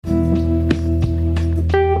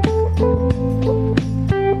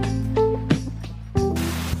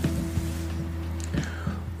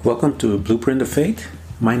Welcome to Blueprint of Faith.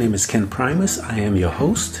 My name is Ken Primus. I am your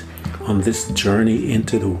host on this journey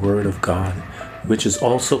into the Word of God, which is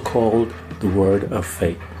also called the Word of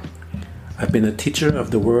Faith. I've been a teacher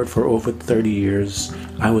of the Word for over 30 years.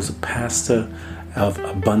 I was a pastor of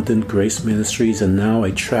Abundant Grace Ministries, and now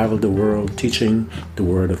I travel the world teaching the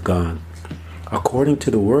Word of God. According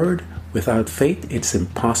to the Word, without faith, it's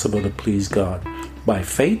impossible to please God. By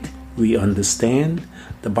faith, we understand.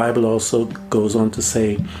 The Bible also goes on to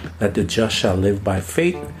say that the just shall live by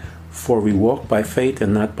faith, for we walk by faith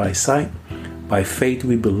and not by sight. By faith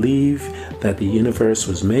we believe that the universe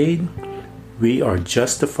was made. We are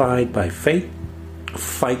justified by faith.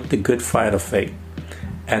 Fight the good fight of faith.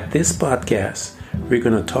 At this podcast, we're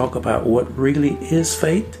going to talk about what really is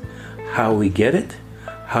faith, how we get it,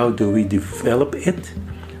 how do we develop it,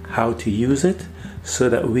 how to use it, so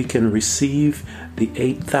that we can receive the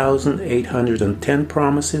 8,810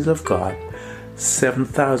 promises of God,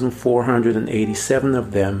 7,487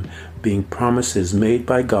 of them being promises made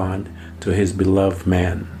by God to His beloved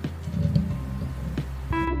man.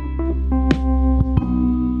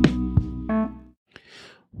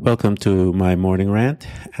 Welcome to my morning rant.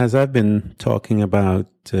 As I've been talking about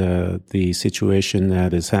the situation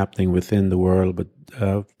that is happening within the world, but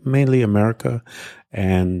mainly America,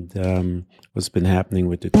 and what's been happening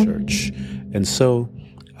with the church. And so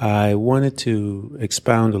I wanted to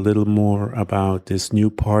expound a little more about this new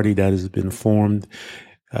party that has been formed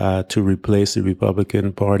to replace the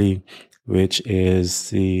Republican Party, which is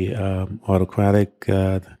the autocratic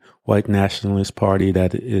white nationalist party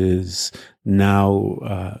that is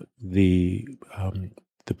now the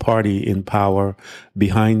party in power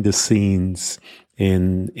behind the scenes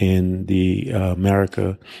in the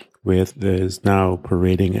America, is now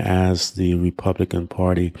parading as the Republican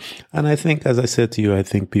Party. And I think, as I said to you, I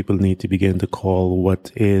think people need to begin to call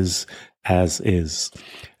what is as is.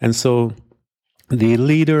 And so the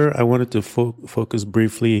leader, I wanted to focus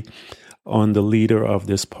briefly on the leader of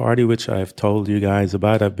this party, which I've told you guys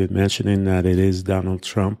about. I've been mentioning that it is Donald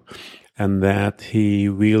Trump, and that he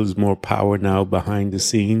wields more power now behind the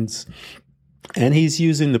scenes. And he's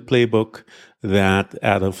using the playbook that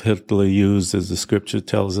Adolf Hitler used, as the scripture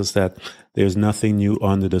tells us that there's nothing new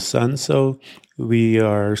under the sun. So we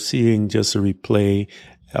are seeing just a replay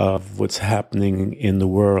of what's happening in the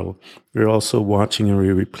world. We're also watching a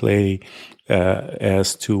replay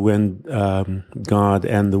as to when God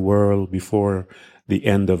and the world before the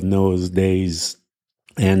end of Noah's days.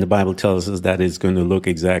 And the Bible tells us that it's going to look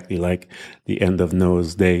exactly like the end of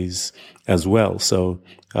Noah's days as well. So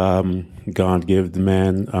God gave the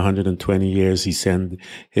man 120 years. He sent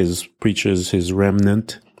his preachers, his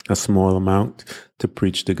remnant, a small amount, to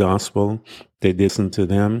preach the gospel. They listened to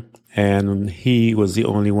them. And he was the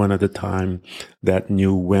only one at the time that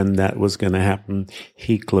knew when that was going to happen.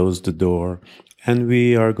 He closed the door. And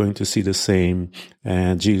we are going to see the same.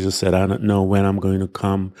 And Jesus said, I don't know when I'm going to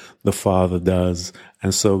come. The Father does.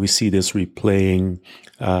 And so we see this replaying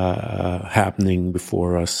happening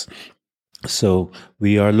before us. So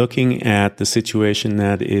we are looking at the situation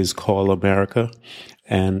that is called America.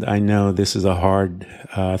 And I know this is a hard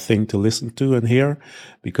thing to listen to and hear,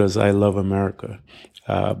 because I love America.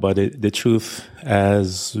 But the truth,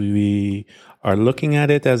 as we are looking at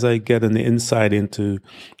it, as I get an insight into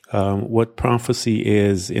what prophecy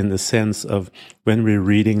is, in the sense of when we're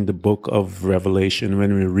reading the book of Revelation,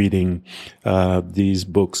 when we're reading these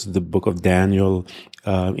books, the book of Daniel,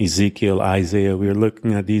 Ezekiel, Isaiah, we're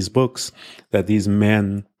looking at these books that these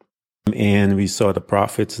men, and we saw the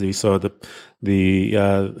prophets, we saw the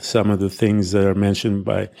some of the things that are mentioned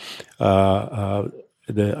by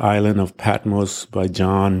the island of Patmos by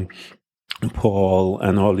John, Paul,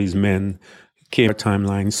 and all these men came to our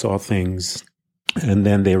timeline, saw things, and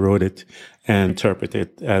then they wrote it and interpreted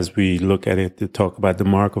it as we look at it to talk about the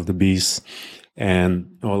mark of the beast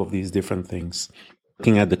and all of these different things.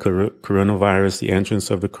 Looking at the coronavirus, the entrance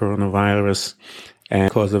of the coronavirus, and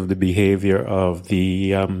because of the behavior of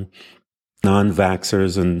the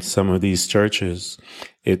non-vaxxers and some of these churches,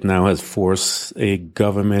 it now has forced a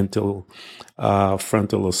governmental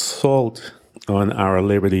frontal assault on our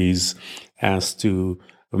liberties as to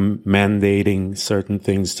mandating certain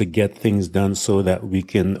things to get things done so that we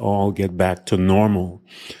can all get back to normal.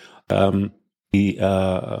 The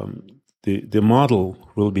model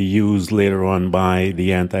will be used later on by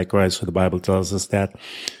the Antichrist. So the Bible tells us that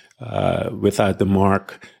without the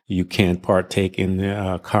mark, you can't partake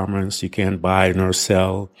in commerce, you can't buy nor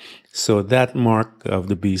sell. So that mark of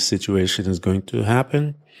the beast situation is going to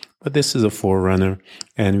happen. But this is a forerunner,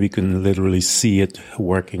 and we can literally see it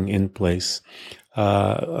working in place.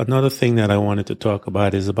 Another thing that I wanted to talk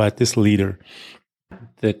about is about this leader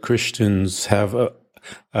the Christians have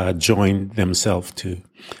joined themselves to.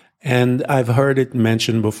 And I've heard it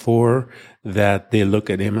mentioned before that they look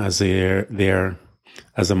at him as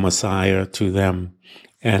as a Messiah to them.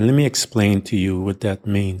 And let me explain to you what that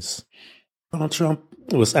means. Donald Trump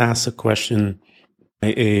was asked a question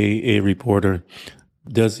by a reporter,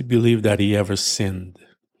 does he believe that he ever sinned?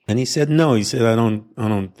 And he said, no. He said, I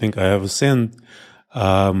don't think I ever sinned.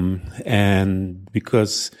 And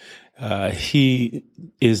because he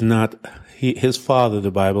is not, his father,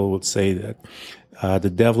 the Bible would say that the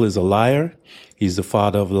devil is a liar. He's the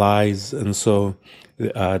father of lies. And so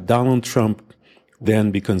Donald Trump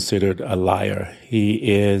then be considered a liar.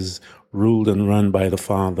 He is ruled and run by the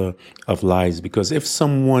father of lies. Because if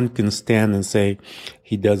someone can stand and say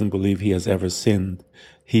he doesn't believe he has ever sinned,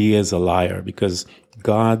 he is a liar, because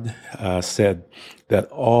God said that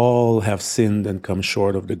all have sinned and come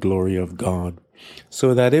short of the glory of God.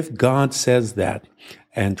 So that if God says that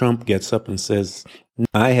and Trump gets up and says,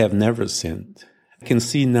 I have never sinned, I can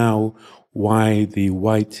see now why the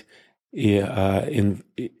white environment,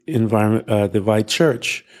 the white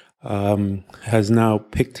church has now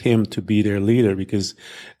picked him to be their leader, because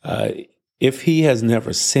if he has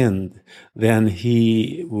never sinned, then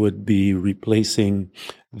he would be replacing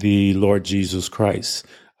the Lord Jesus Christ.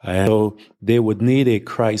 And so they would need a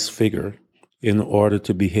Christ figure in order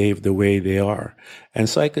to behave the way they are. And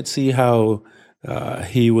so I could see how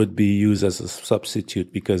he would be used as a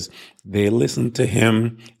substitute, because they listen to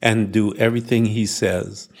him and do everything he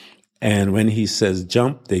says. And when he says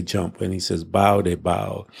jump, they jump. When he says bow, they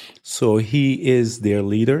bow. So he is their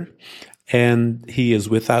leader, and he is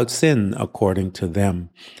without sin according to them.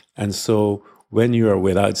 And so when you are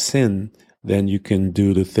without sin, then you can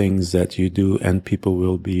do the things that you do, and people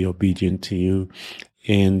will be obedient to you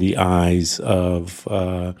in the eyes of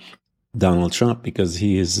Donald Trump, because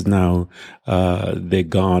he is now the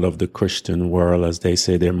God of the Christian world, as they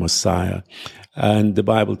say, their Messiah. And the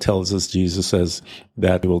Bible tells us, Jesus says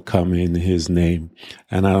that he will come in his name.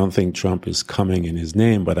 And I don't think Trump is coming in his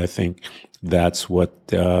name, but I think that's what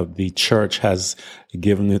the church has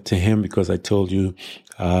given it to him, because I told you,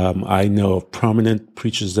 I know of prominent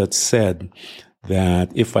preachers that said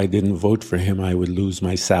that if I didn't vote for him, I would lose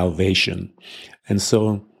my salvation. And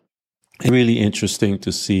so it's really interesting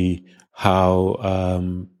to see how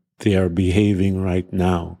they are behaving right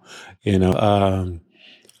now.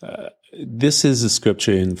 This is a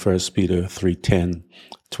scripture in 1 Peter 3:10,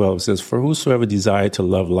 12 says, for whosoever desire to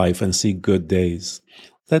love life and see good days,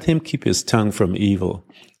 let him keep his tongue from evil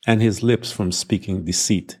and his lips from speaking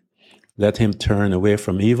deceit. Let him turn away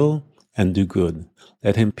from evil and do good.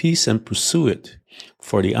 Let him peace and pursue it.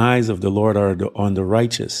 For the eyes of the Lord are on the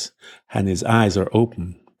righteous, and his eyes are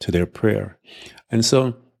open to their prayer. And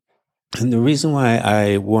the reason why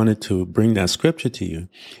I wanted to bring that scripture to you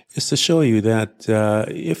is to show you that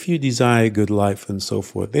if you desire good life and so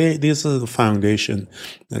forth, this is the foundation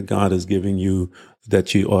that God is giving you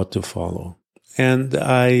that you ought to follow. And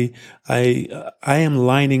I am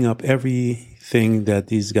lining up everything that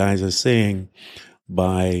these guys are saying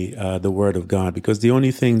by the Word of God, because the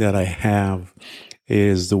only thing that I have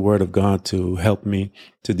is the Word of God to help me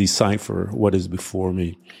to decipher what is before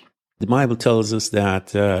me. The Bible tells us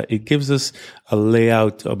that it gives us a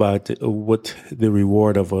layout about what the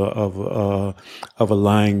reward of a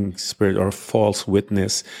lying spirit or false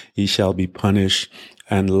witness, he shall be punished,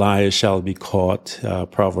 and liars shall be caught.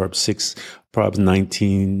 Proverbs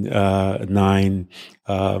 19:9.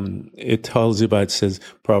 It tells you about, it says,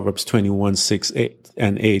 Proverbs 21:6, 8,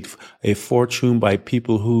 and 8. A fortune by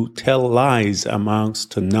people who tell lies amounts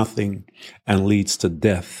to nothing and leads to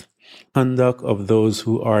death. Conduct of those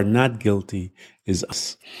who are not guilty is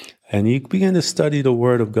us. And you begin to study the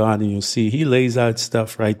Word of God, and you see he lays out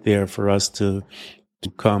stuff right there for us to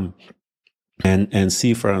come and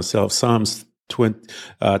see for ourselves. Psalms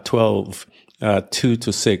 12,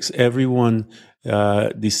 2-6. Everyone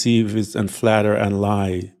deceives and flatter and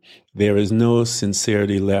lie. There is no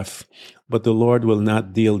sincerity left. But the Lord will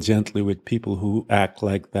not deal gently with people who act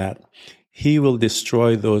like that. He will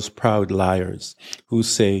destroy those proud liars who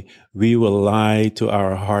say, we will lie to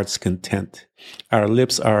our heart's content. Our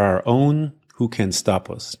lips are our own. Who can stop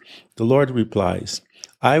us? The Lord replies,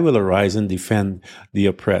 I will arise and defend the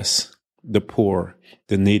oppressed, the poor,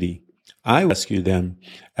 the needy. I will rescue them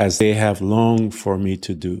as they have longed for me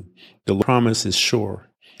to do. The promise is sure.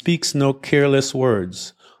 Speaks no careless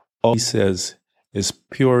words. All he says is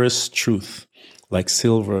purest truth, like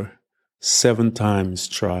silver 7 times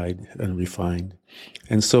tried and refined.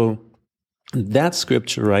 And so that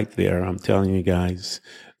scripture right there, I'm telling you guys,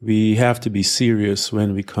 we have to be serious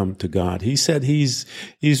when we come to God. He said he's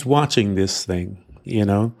watching this thing. you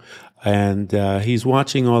know, and he's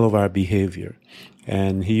watching all of our behavior.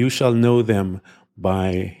 And you shall know them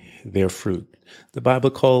by their fruit. The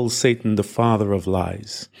Bible calls Satan the father of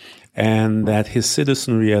lies, and that his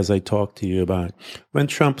citizenry, as I talked to you about, when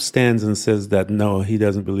Trump stands and says that no, he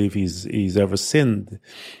doesn't believe he's ever sinned,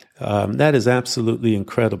 that is absolutely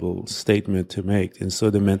incredible statement to make. And so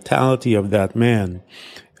the mentality of that man,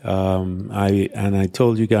 I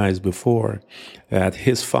told you guys before that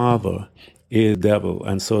his father is the devil,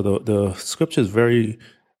 and so the scripture is very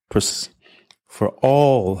for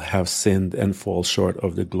all have sinned and fall short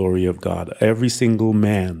of the glory of God, every single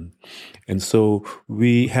man. And so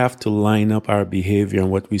we have to line up our behavior and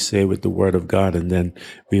what we say with the word of God, and then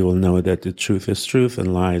we will know that the truth is truth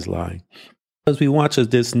and lie is lie. As we watch as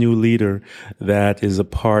this new leader that is a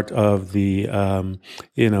part of the,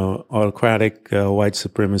 autocratic white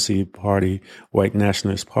supremacy party, white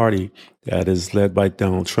nationalist party that is led by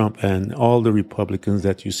Donald Trump and all the Republicans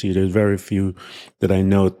that you see. There's very few that I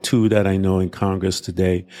know, two that I know in Congress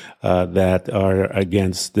today that are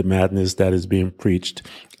against the madness that is being preached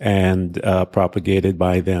and propagated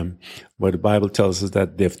by them. What the Bible tells us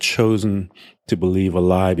that they've chosen to believe a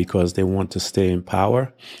lie because they want to stay in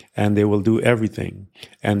power, and they will do everything.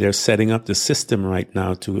 And they're setting up the system right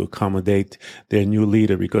now to accommodate their new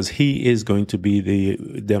leader, because he is going to be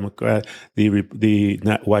the Democrat, the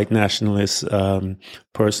white nationalist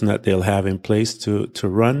person that they'll have in place to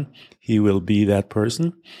run. He will be that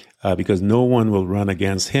person because no one will run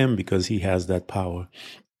against him because he has that power.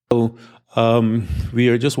 So we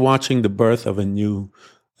are just watching the birth of a new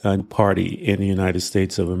party in the United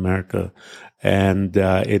States of America. And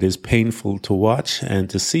it is painful to watch and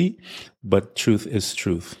to see, but truth is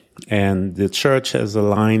truth. And the church has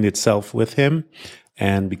aligned itself with him,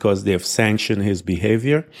 and because they have sanctioned his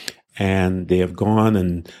behavior, and they have gone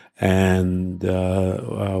and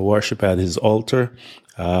worship at his altar,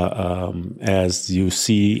 as you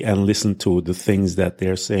see and listen to the things that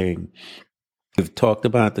they're saying. We've talked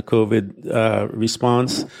about the COVID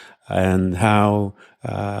response and how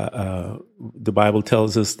the Bible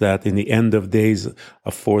tells us that in the end of days,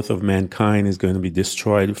 a fourth of mankind is going to be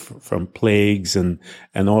destroyed from plagues and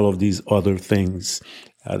all of these other things.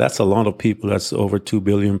 That's a lot of people. That's over 2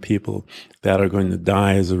 billion people that are going to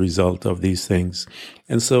die as a result of these things.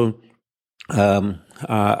 And so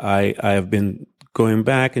I have been going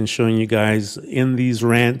back and showing you guys in these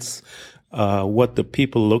rants what the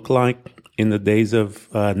people look like in the days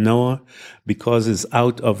of Noah, because it's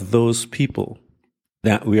out of those people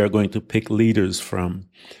that we are going to pick leaders from.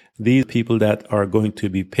 These people that are going to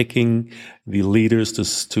be picking the leaders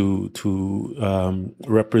to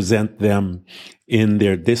represent them in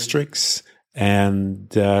their districts. And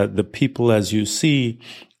the people, as you see,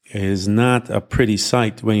 is not a pretty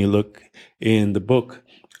sight when you look in the book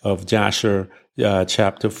of Jasher,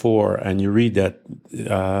 chapter 4, and you read that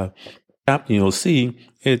chapter, you'll see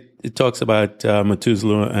it talks about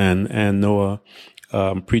Methuselah and Noah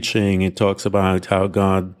preaching. It talks about how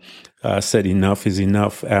God said enough is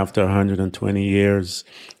enough after 120 years.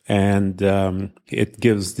 And it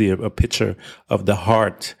gives a picture of the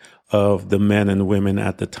heart of the men and women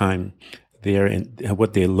at the time there and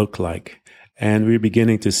what they look like. And we're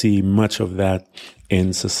beginning to see much of that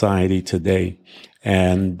in society today.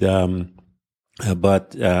 And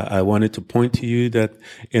But I wanted to point to you that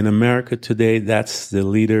in America today, that's the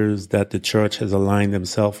leaders that the church has aligned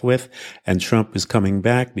themselves with. And Trump is coming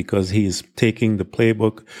back because he is taking the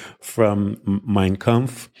playbook from Mein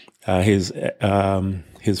Kampf. His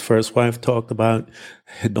first wife talked about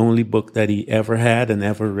the only book that he ever had and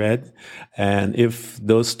ever read. And if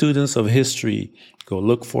those students of history go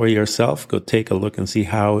look for yourself, go take a look and see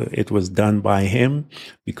how it was done by him,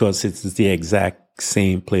 because it's the exact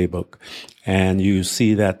same playbook. And you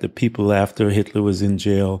see that the people after Hitler was in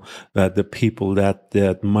jail, that the people that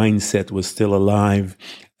mindset was still alive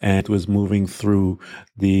and was moving through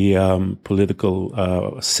the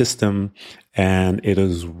political system, and it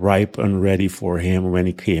is ripe and ready for him when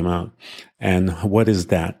he came out. And what is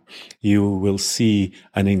that? You will see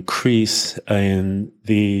an increase in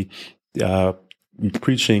the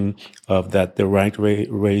preaching of that the right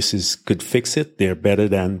races could fix it. They're better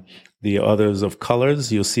than the others of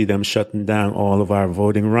colors. You'll see them shutting down all of our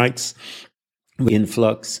voting rights.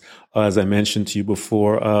 Influx, as I mentioned to you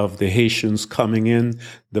before, of the Haitians coming in,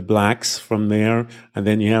 the blacks from there, and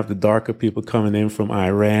then you have the darker people coming in from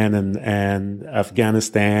Iran and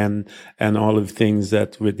Afghanistan and all of the things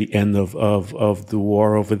that with the end of the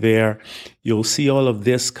war over there. You'll see all of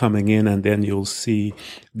this coming in, and then you'll see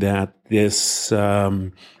that this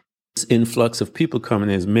influx of people coming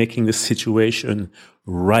in is making the situation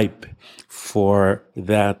ripe for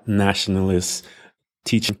that nationalist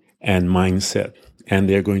teaching and mindset. And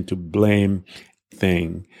they're going to blame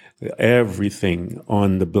everything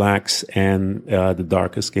on the blacks and the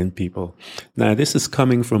darker skinned people. Now, this is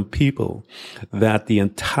coming from people that the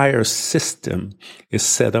entire system is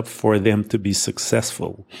set up for them to be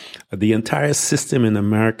successful. The entire system in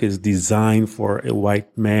America is designed for a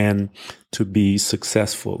white man to be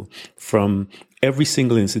successful, from every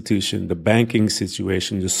single institution, the banking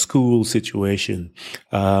situation, the school situation,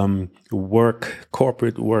 work,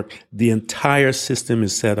 corporate work. The entire system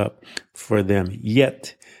is set up for them.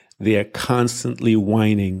 Yet they are constantly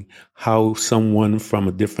whining how someone from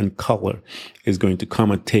a different color is going to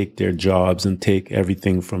come and take their jobs and take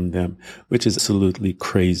everything from them, which is absolutely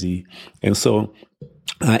crazy. And so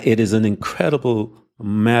it is an incredible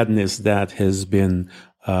madness that has been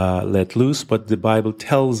let loose. But the Bible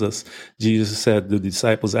tells us, Jesus said, the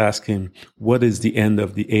disciples asked him, what is the end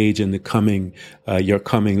of the age and the coming, your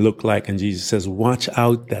coming look like? And Jesus says, watch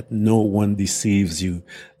out that no one deceives you.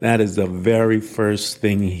 That is the very first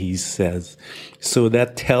thing he says. So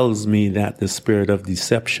that tells me that the spirit of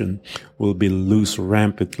deception will be loose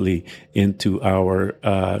rampantly into our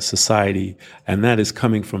society. And that is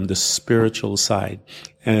coming from the spiritual side.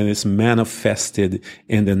 And it's manifested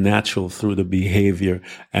in the natural through the behavior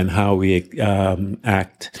and how we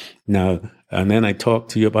act. Now, and then I talked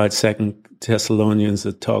to you about 2 Thessalonians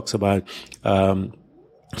that talks about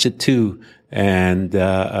 2, and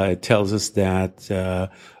it tells us that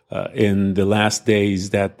in the last days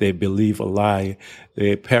that they believe a lie,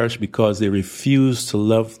 they perish because they refuse to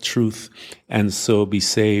love truth and so be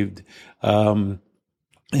saved.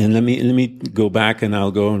 And let me go back, and I'll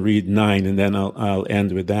go and read 9, and then I'll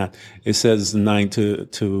end with that. It says 9 to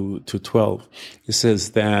 12. It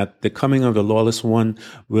says that the coming of the lawless one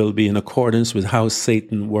will be in accordance with how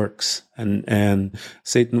Satan works, and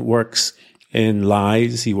Satan works in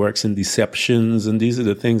lies. He works in deceptions, and these are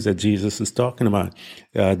the things that Jesus is talking about: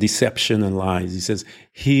 deception and lies. He says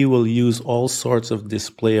he will use all sorts of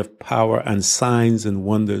display of power and signs and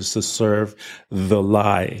wonders to serve the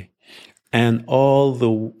lie. And all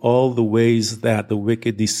the ways that the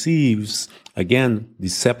wicked deceives, again,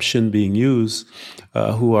 deception being used,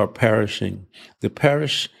 who are perishing. They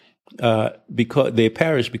perish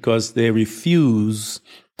because they refuse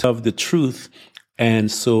to love the truth and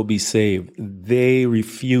so be saved. They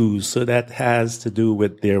refuse. So that has to do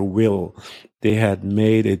with their will. They had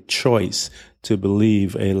made a choice to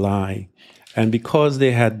believe a lie. And because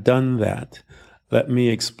they had done that, let me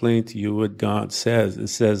explain to you what God says. It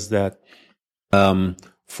says that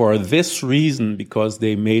for this reason, because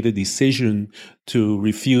they made a decision to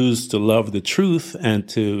refuse to love the truth and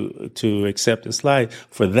to accept this lie,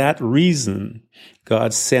 for that reason,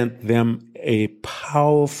 God sent them a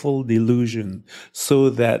powerful delusion so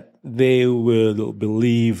that they will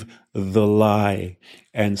believe the lie,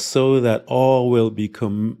 and so that all will be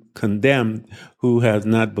condemned who have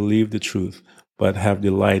not believed the truth, but have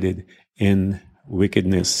delighted in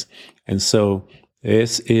wickedness. And so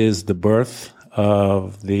this is the birth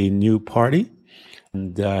of the new party.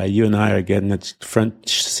 And you and I are getting a front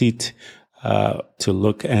seat to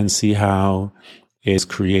look and see how it's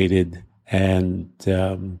created. And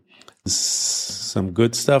some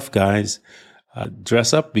good stuff, guys.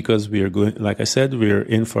 Dress up, because we are going, like I said, we're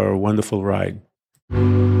in for a wonderful ride.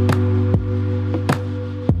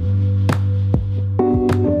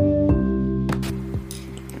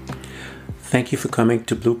 Thank you for coming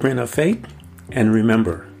to Blueprint of Faith. And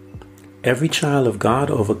remember, every child of God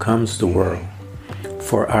overcomes the world,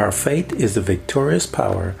 for our faith is the victorious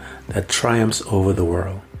power that triumphs over the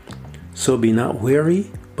world. So be not weary,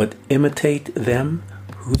 but imitate them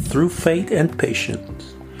who through faith and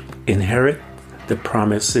patience inherit the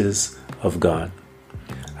promises of God.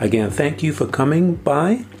 Again, thank you for coming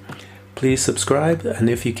by. Please subscribe, and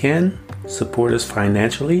if you can, support us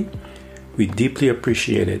financially. We deeply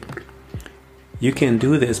appreciate it. You can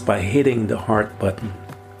do this by hitting the heart button.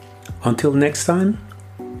 Until next time,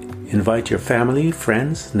 invite your family,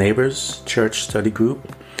 friends, neighbors, church study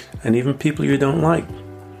group, and even people you don't like.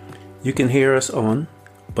 You can hear us on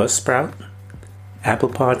Buzzsprout, Apple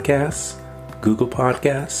Podcasts, Google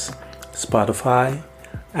Podcasts, Spotify,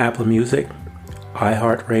 Apple Music,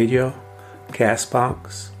 iHeartRadio,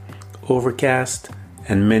 Castbox, Overcast,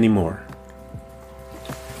 and many more.